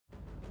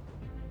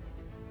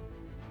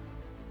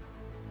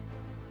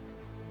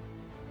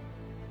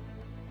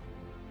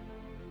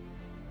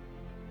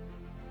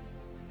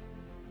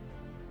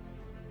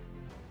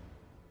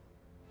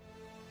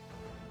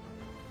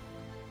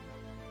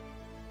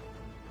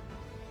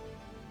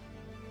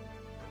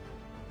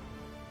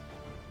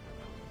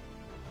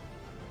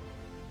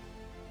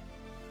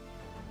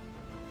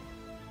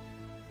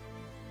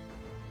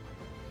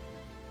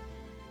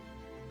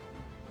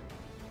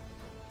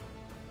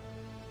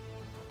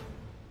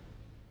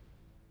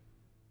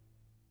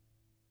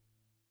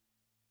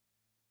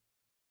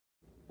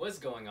What's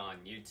going on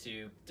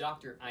YouTube?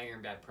 Dr.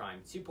 Ironbat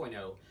Prime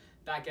 2.0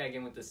 back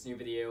again with this new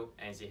video,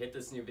 and as you hit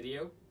this new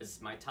video, this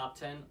is my top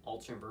 10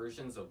 alternate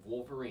versions of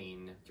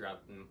Wolverine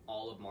throughout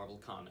all of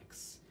Marvel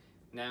Comics.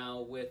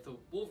 Now, with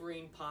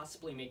Wolverine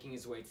possibly making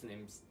his way to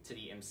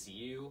the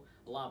MCU,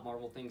 a lot of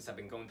Marvel things have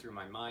been going through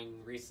my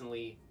mind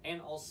recently,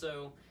 and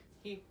also,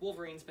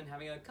 Wolverine's been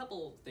having a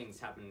couple things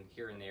happen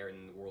here and there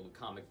in the world of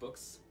comic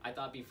books. I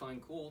thought it'd be fun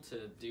and cool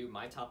to do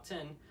my top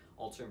 10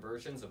 alternate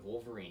versions of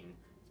Wolverine.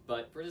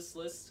 But for this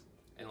list,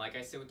 and like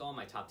I say with all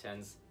my top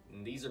 10s,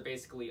 these are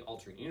basically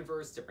alternate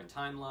universe, different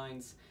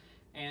timelines,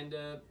 and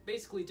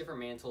basically different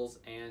mantles,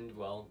 and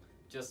well,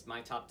 just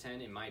my top 10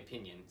 in my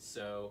opinion,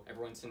 so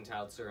everyone's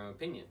entitled to their own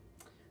opinion.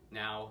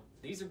 Now,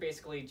 these are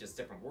basically just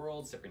different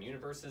worlds, different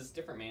universes,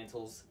 different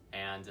mantles,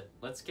 and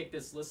let's kick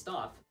this list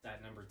off.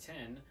 At number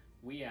 10,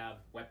 we have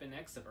Weapon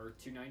X of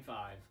Earth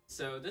 295.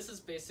 So this is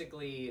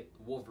basically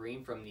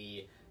Wolverine from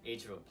the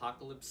Age of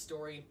Apocalypse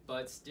story,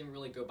 but didn't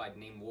really go by the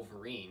name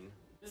Wolverine.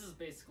 This is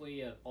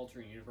basically an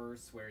alternate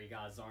universe where he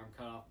got his arm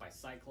cut off by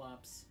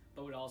Cyclops,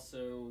 but would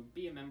also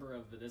be a member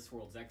of this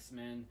world's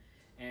X-Men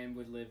and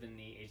would live in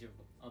the Age of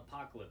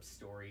Apocalypse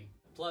story.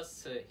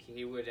 Plus,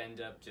 he would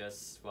end up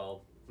just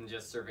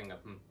serving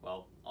up,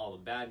 all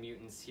the bad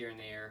mutants here and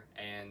there,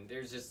 and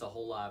there's just a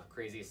whole lot of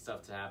crazy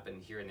stuff to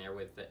happen here and there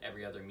with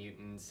every other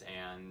mutant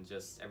and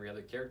just every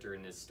other character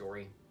in this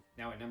story.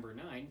 Now at number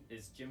 9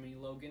 is Jimmy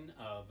Logan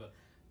of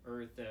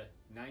Earth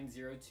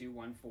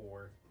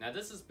 90214. Now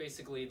this is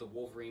basically the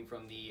Wolverine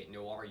from the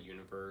noir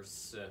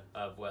universe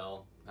of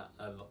all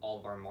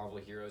of our Marvel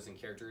heroes and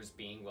characters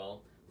being,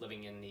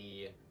 living in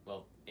the,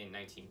 in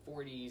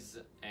 1940s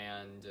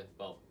and,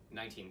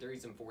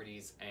 1930s and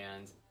 40s,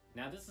 and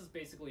now this is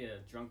basically a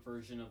drunk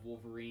version of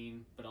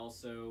Wolverine, but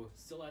also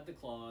still had the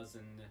claws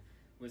and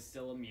was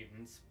still a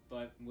mutant,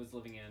 but was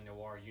living in a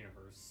noir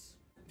universe.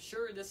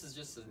 Sure, this is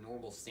just a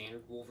normal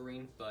standard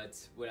Wolverine, but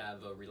would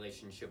have a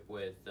relationship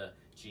with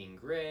Jean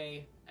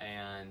Grey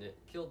and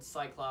killed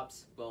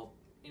Cyclops,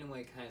 in a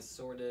way, kind of,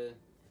 sorta.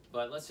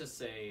 But let's just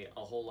say a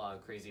whole lot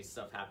of crazy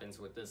stuff happens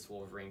with this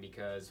Wolverine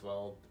because,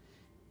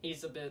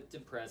 he's a bit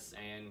depressed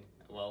and,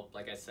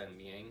 like I said in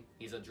the beginning,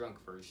 he's a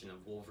drunk version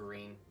of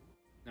Wolverine.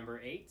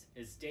 Number 8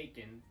 is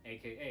Daken,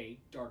 aka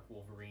Dark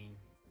Wolverine.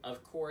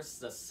 Of course,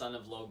 the son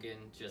of Logan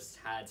just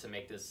had to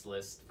make this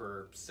list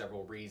for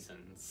several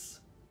reasons.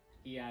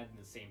 He had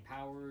the same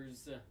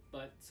powers,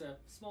 but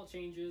small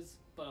changes,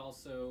 but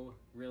also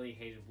really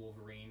hated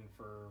Wolverine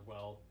for,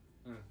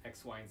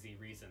 X, Y, and Z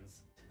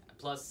reasons.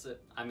 Plus,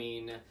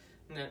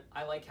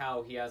 I like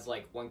how he has,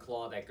 one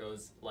claw that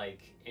goes,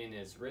 in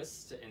his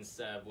wrist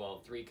instead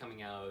of, 3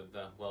 coming out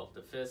of,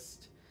 the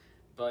fist.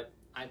 But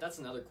that's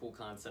another cool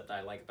concept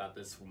I like about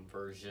this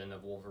version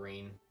of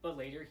Wolverine. But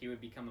later, he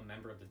would become a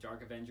member of the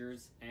Dark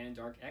Avengers and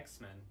Dark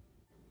X-Men.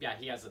 Yeah,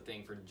 he has a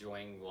thing for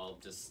joining,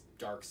 just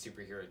dark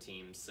superhero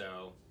teams,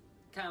 so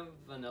kind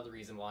of another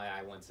reason why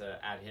I want to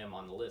add him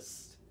on the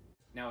list.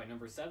 Now at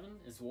number 7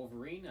 is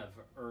Wolverine of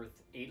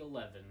Earth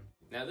 811.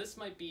 Now this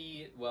might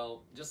be,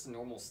 just a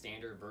normal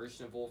standard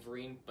version of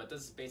Wolverine, but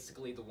this is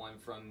basically the one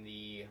from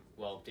the,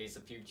 Days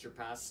of Future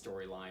Past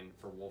storyline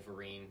for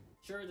Wolverine.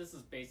 Sure, this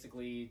is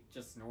basically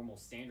just normal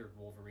standard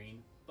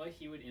Wolverine, but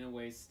he would in a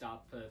way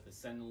stop the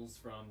Sentinels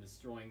from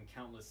destroying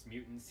countless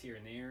mutants here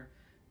and there,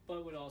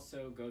 but would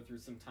also go through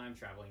some time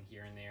traveling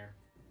here and there.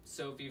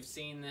 So if you've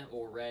seen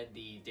or read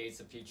the Days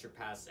of Future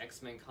Past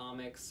X-Men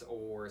comics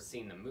or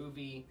seen the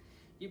movie,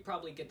 you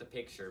probably get the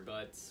picture,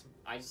 but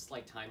I just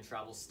like time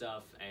travel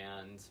stuff,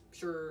 and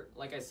sure,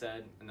 like I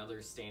said,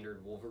 another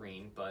standard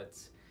Wolverine, but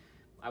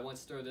I want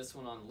to throw this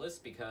one on the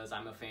list because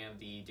I'm a fan of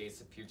the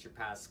Days of Future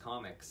Past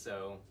comics,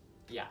 so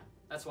yeah,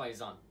 that's why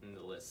he's on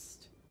the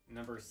list.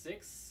 Number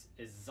 6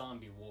 is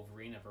Zombie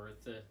Wolverine of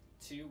Earth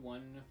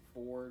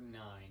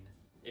 2149.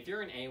 If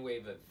you're in any way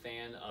of a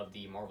fan of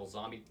the Marvel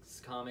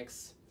Zombies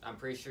comics, I'm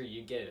pretty sure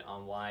you get it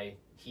on why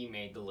he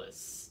made the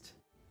list.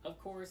 Of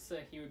course,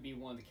 he would be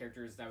one of the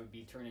characters that would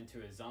be turned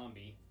into a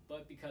zombie,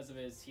 but because of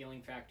his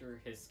healing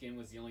factor, his skin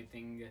was the only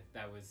thing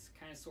that was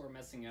kind of sort of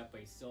messing up, but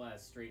he still had a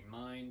straight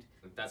mind.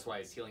 That's why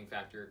his healing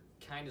factor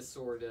kind of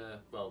sort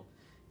of,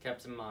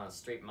 kept him on a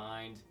straight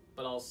mind,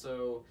 but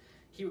also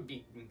he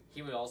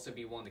would also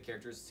be one of the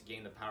characters to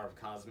gain the power of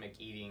cosmic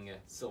eating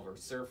Silver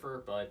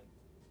Surfer, but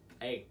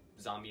hey,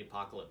 zombie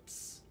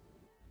apocalypse.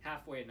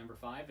 Halfway at number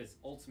 5 is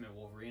Ultimate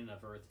Wolverine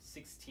of Earth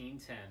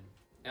 1610.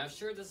 Now,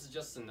 sure, this is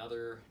just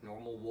another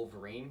normal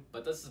Wolverine,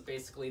 but this is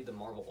basically the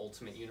Marvel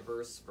Ultimate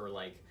Universe for,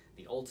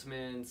 the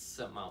Ultimates,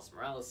 Miles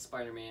Morales,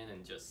 Spider-Man,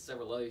 and just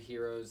several other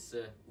heroes,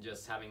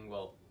 just having,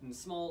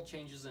 small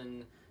changes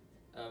in,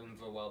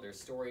 their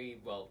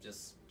story,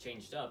 just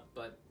changed up,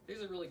 but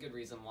there's a really good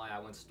reason why I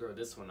want to throw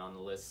this one on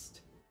the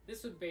list.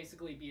 This would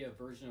basically be a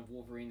version of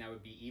Wolverine that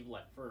would be evil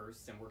at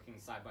first and working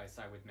side by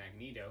side with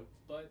Magneto,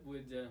 but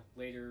would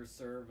later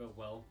serve,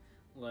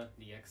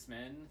 the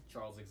X-Men,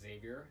 Charles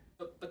Xavier.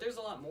 But there's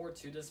a lot more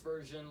to this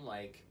version,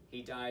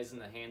 he dies in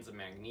the hands of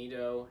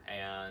Magneto,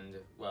 and,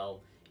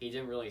 he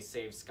didn't really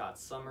save Scott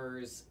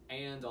Summers,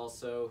 and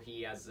also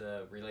he has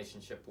a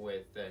relationship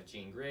with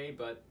Jean Grey,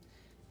 but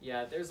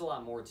yeah, there's a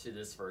lot more to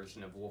this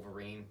version of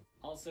Wolverine.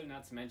 Also,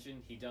 not to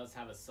mention, he does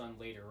have a son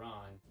later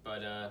on,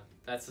 but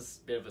that's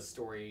a bit of a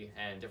story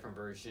and different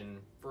version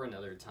for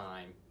another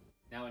time.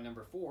 Now at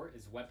number 4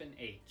 is Weapon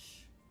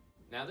H.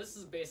 Now this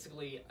is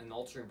basically an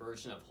alternate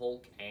version of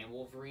Hulk and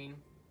Wolverine,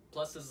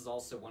 plus this is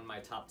also one of my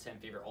top 10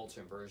 favorite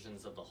alternate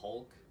versions of the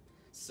Hulk.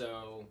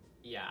 So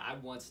yeah, I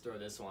want to throw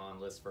this one on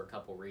the list for a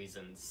couple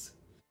reasons.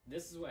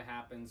 This is what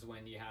happens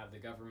when you have the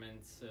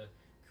government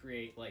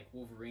create like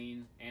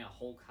Wolverine and a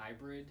Hulk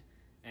hybrid,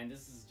 and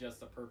this is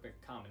just a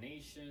perfect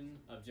combination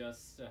of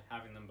just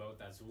having them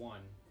both as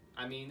one.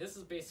 I mean, this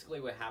is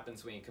basically what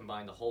happens when you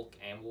combine the Hulk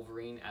and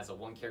Wolverine as a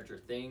one character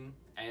thing,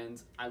 and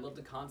I love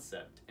the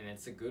concept, and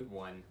it's a good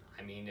one.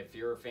 I mean, if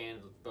you're a fan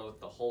of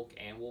both the Hulk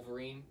and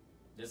Wolverine,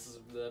 this is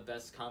the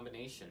best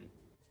combination.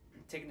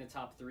 Taking the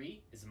top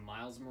 3 is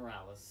Miles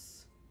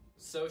Morales.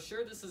 So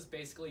sure, this is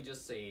basically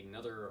just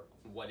another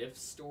what-if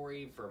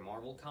story for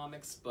Marvel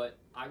Comics, but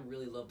I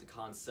really love the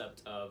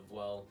concept of,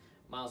 well,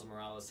 Miles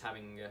Morales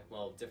having,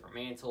 well, different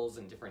mantles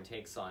and different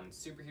takes on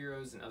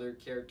superheroes and other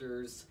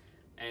characters,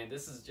 and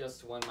this is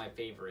just one of my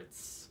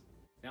favorites.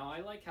 Now,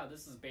 I like how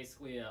this is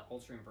basically an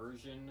alternate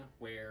version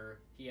where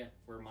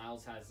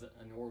Miles has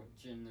an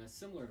origin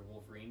similar to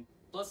Wolverine.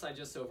 Plus, I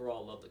just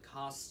overall love the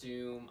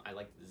costume, I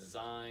like the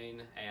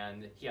design,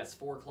 and he has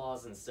 4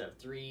 claws instead of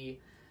 3,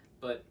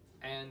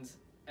 and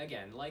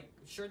again, like,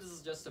 sure, this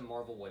is just a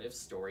Marvel what if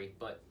story,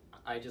 but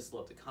I just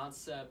love the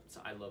concept,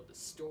 I love the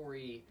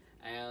story,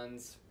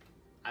 and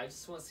I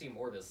just want to see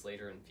more of this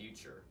later in the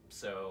future.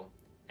 So,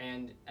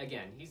 and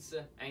again, he's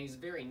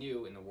very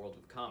new in the world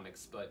of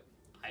comics, but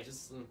I'm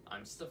just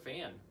a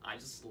fan. I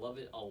just love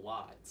it a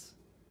lot.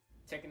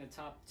 Taking the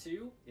top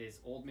 2 is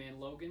Old Man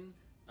Logan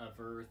of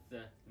Earth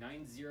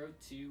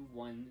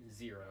 90210.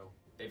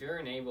 If you're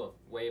in any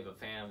way of a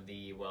fan of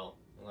the, well,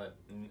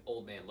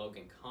 Old Man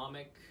Logan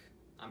comic,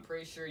 I'm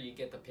pretty sure you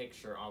get the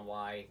picture on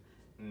why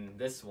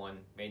this one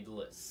made the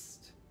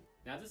list.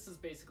 Now this is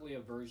basically a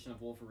version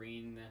of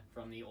Wolverine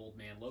from the Old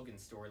Man Logan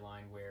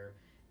storyline where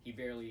he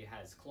barely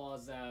has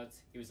claws out,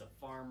 he was a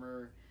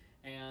farmer,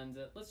 and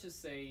let's just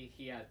say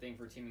he had a thing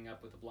for teaming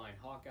up with the blind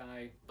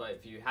Hawkeye. But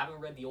if you haven't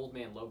read the Old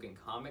Man Logan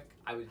comic,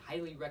 I would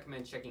highly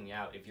recommend checking it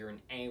out if you're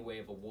in any way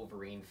of a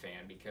Wolverine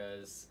fan,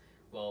 because,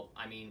 well,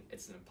 I mean,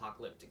 it's an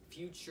apocalyptic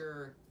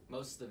future,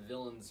 most of the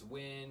villains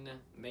win,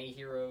 many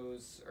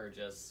heroes are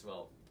just,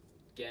 well,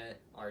 dead,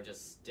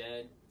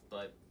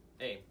 but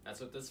hey,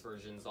 that's what this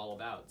version is all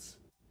about.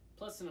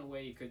 Plus, in a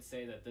way, you could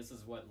say that this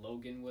is what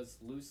Logan was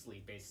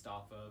loosely based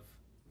off of.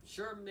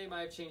 Sure, they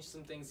might have changed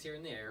some things here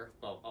and there.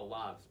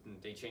 Well,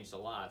 they changed a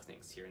lot of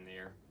things here and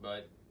there,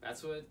 but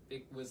that's what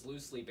it was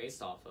loosely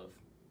based off of.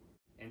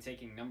 And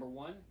taking number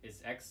 1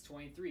 is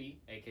X-23,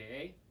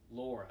 aka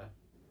Laura.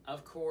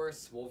 Of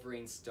course,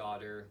 Wolverine's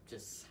daughter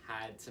just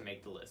had to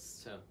make the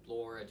list.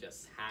 Laura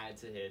just had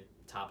to hit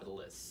top of the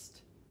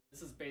list.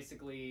 This is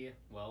basically,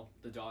 well,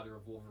 the daughter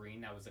of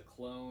Wolverine that was a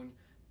clone,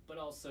 but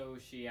also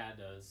she had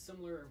a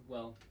similar,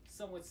 well,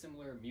 somewhat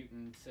similar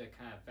mutant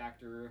kind of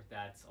factor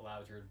that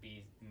allowed her to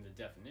be in the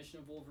definition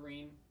of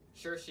Wolverine.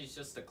 Sure, she's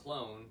just a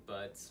clone,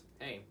 but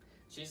hey,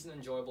 she's an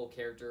enjoyable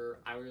character.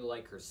 I really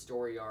like her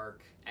story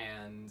arc,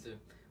 and,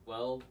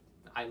 well,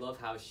 I love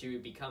how she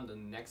would become the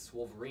next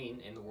Wolverine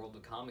in the world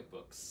of comic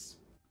books.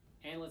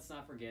 And let's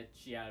not forget,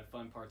 she had a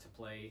fun part to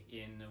play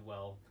in,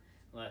 well,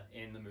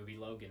 in the movie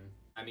Logan.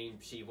 I mean,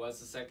 she was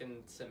the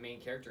second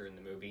main character in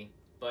the movie.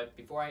 But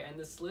before I end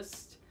this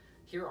list,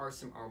 here are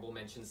some honorable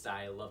mentions that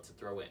I love to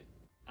throw in.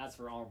 As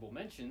for honorable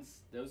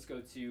mentions, those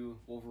go to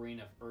Wolverine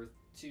of Earth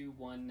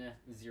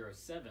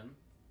 2107,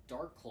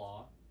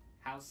 Darkclaw,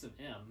 House of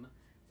M,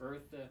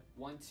 Earth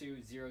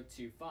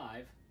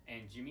 12025,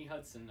 and Jimmy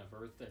Hudson of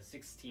Earth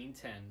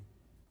 1610.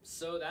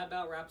 So that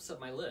about wraps up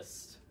my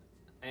list.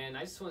 And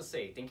I just want to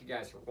say thank you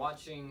guys for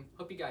watching.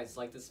 Hope you guys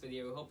liked this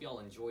video. Hope y'all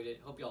enjoyed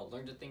it. Hope y'all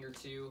learned a thing or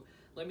two.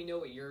 Let me know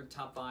what your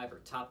top 5 or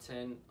top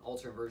 10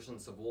 alternate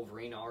versions of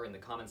Wolverine are in the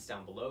comments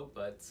down below.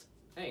 But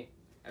hey,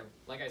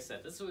 like I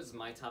said, this was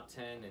my top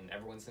 10 and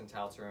everyone's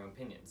entitled to their own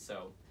opinion.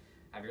 So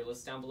have your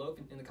list down below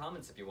in the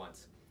comments if you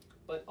want.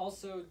 But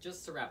also,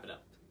 just to wrap it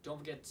up, don't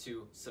forget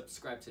to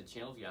subscribe to the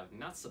channel if you have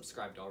not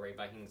subscribed already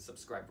by hitting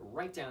subscribe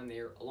right down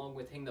there, along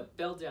with hitting the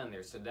bell down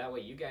there, so that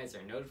way you guys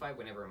are notified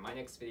whenever my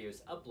next video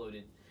is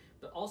uploaded.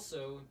 But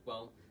also,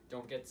 well,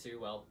 don't forget to,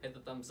 well, hit the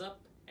thumbs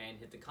up and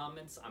hit the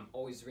comments. I'm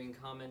always reading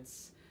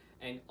comments.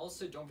 And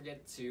also don't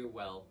forget to,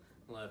 well,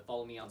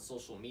 follow me on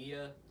social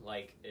media,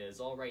 like it is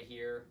all right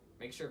here.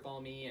 Make sure to follow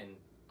me, and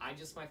I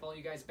just might follow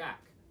you guys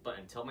back. But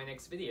until my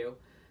next video,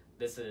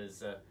 this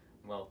is,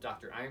 well,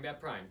 Dr. Iron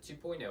Prime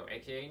 2.0,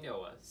 aka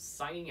Noah,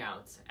 signing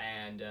out,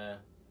 and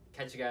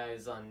catch you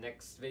guys on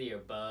next video,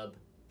 bub.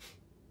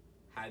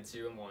 Had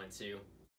to and wanted to.